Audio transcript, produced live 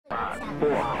What's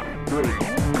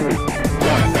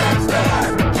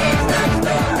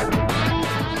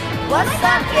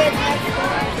up, kids next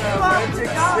door?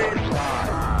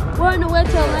 We're on the way to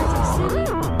Atlantic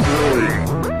City.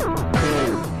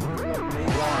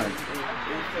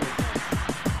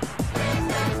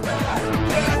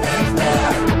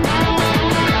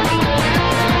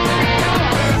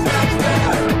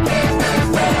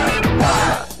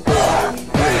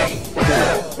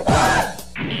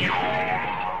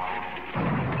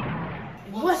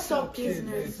 What's up, kids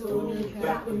next door?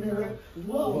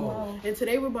 Whoa. And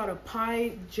today we're about to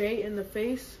pie Jay in the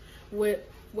face with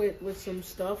some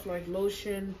stuff like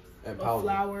lotion, and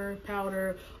flour,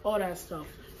 powder, all that stuff.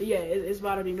 But yeah, it's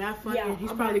about to be mad fun. Yeah,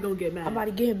 he's probably gonna get mad. I'm about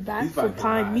to get him back for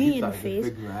pieing me in the face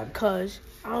because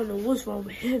I don't know what's wrong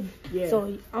with him. Yeah.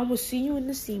 So I'm gonna see you in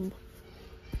the scene.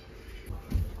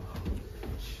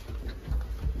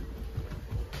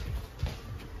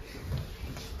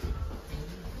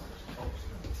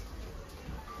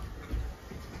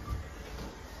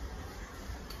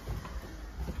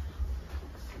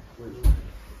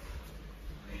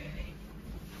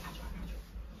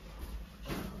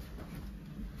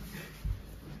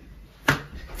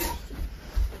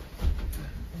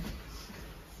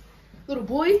 Little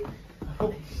boy.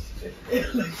 Oh,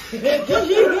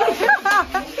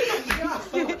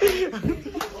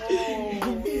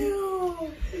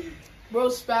 bro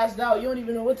spazzed out. You don't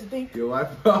even know what to think. Yo, I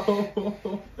bro.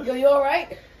 Yo, you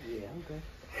alright? Yeah, I'm good.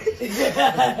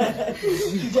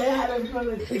 Jay had him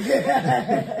feeling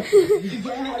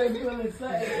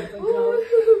excited.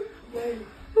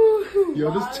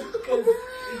 Yo, this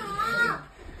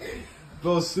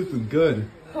bro's sipping good.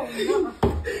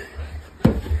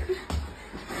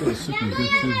 Bro's sipping good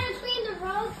too.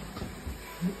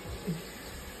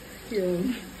 Yo.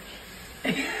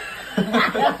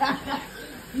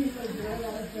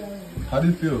 How do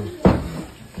you feel?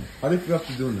 How do you feel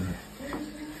after doing that?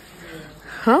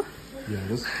 Huh? Yeah,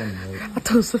 this is funny, right? I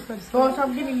told somebody. Bro,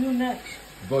 I'm getting you next.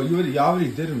 Bro, y'all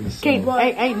already did him. So.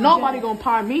 Ain't nobody gonna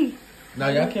pie me. Nah,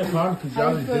 y'all can't pardon because y'all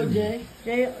already did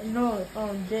him.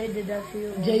 Jay did that for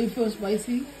you. Jay, you feel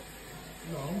spicy?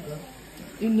 No, I'm good.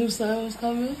 You knew Sam was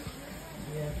coming?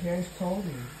 Yeah, parents told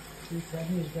me. He said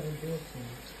he was gonna do it to me.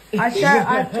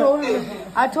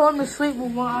 I told him to sleep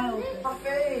with my eye open. My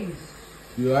face.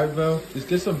 You alright, bro? Just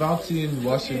get some bouncy and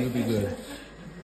wash it, it'll be good.